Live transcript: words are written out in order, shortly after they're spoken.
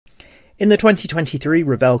In the 2023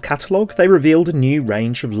 Revell catalogue, they revealed a new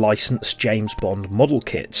range of licensed James Bond model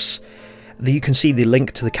kits. You can see the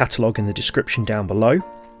link to the catalogue in the description down below.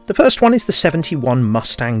 The first one is the 71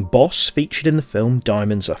 Mustang Boss, featured in the film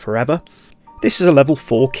Diamonds Are Forever. This is a level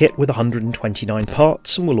 4 kit with 129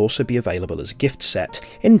 parts and will also be available as a gift set.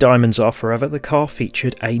 In Diamonds Are Forever, the car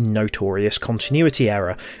featured a notorious continuity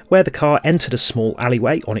error, where the car entered a small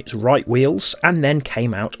alleyway on its right wheels and then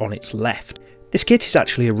came out on its left. This kit is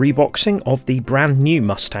actually a reboxing of the brand new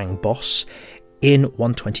Mustang Boss in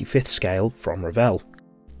 1/25th scale from Revell.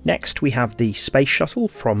 Next we have the Space Shuttle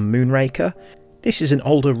from Moonraker. This is an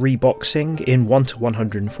older reboxing in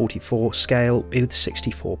 1/144 scale with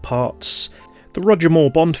 64 parts. The Roger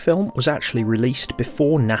Moore Bond film was actually released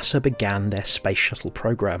before NASA began their Space Shuttle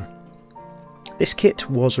program. This kit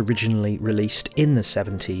was originally released in the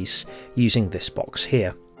 70s using this box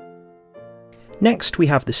here. Next we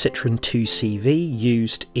have the Citroën 2CV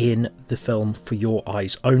used in the film For Your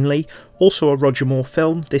Eyes Only, also a Roger Moore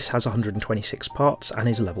film. This has 126 parts and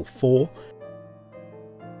is level 4.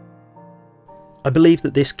 I believe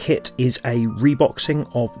that this kit is a reboxing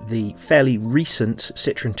of the fairly recent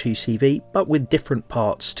Citroën 2CV, but with different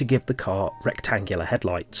parts to give the car rectangular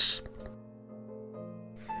headlights.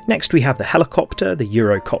 Next we have the helicopter, the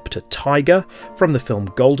Eurocopter Tiger, from the film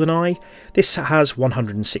GoldenEye. This has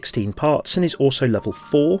 116 parts and is also level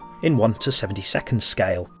 4 in 1/72nd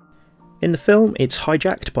scale. In the film, it's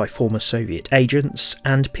hijacked by former Soviet agents,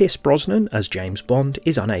 and Pierce Brosnan, as James Bond,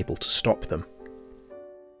 is unable to stop them.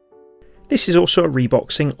 This is also a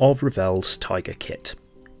reboxing of Revell's Tiger kit.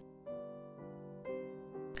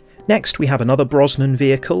 Next we have another Brosnan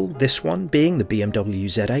vehicle, this one being the BMW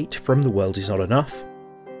Z8 from The World Is Not Enough.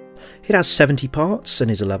 It has 70 parts and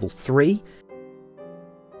is a level 3.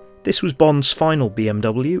 This was Bond's final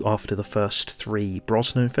BMW after the first 3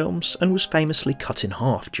 Brosnan films and was famously cut in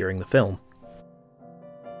half during the film.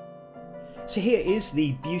 So here is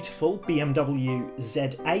the beautiful BMW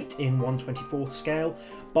Z8 in 1/24th scale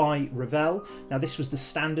by Revell. Now this was the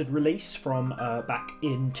standard release from back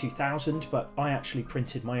in 2000, but I actually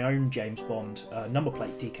printed my own James Bond number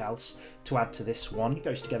plate decals to add to this one. It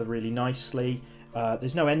goes together really nicely.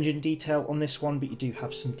 There's no engine detail on this one, but you do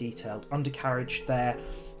have some detailed undercarriage there.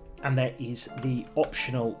 And there is the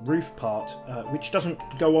optional roof part, which doesn't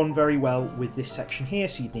go on very well with this section here,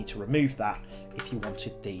 so you'd need to remove that if you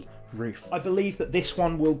wanted the roof. I believe that this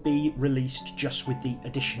one will be released just with the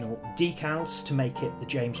additional decals to make it the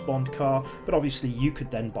James Bond car, but obviously you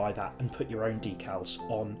could then buy that and put your own decals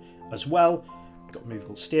on as well. Got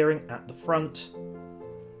movable steering at the front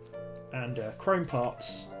and chrome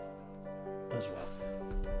parts as well.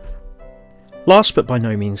 Last but by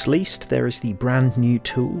no means least, there is the brand new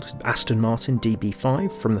tooled Aston Martin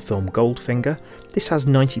DB5 from the film Goldfinger. This has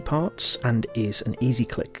 90 parts and is an easy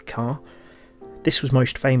click car. This was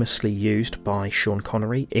most famously used by Sean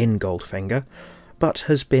Connery in Goldfinger, but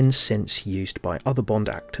has been since used by other Bond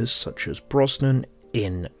actors such as Brosnan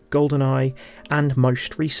in GoldenEye, and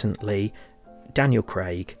most recently Daniel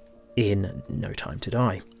Craig in No Time to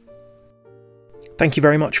Die. Thank you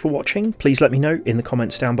very much for watching. Please let me know in the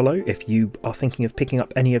comments down below if you are thinking of picking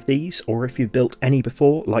up any of these, or if you've built any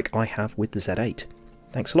before like I have with the Z8.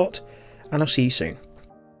 Thanks a lot, and I'll see you soon.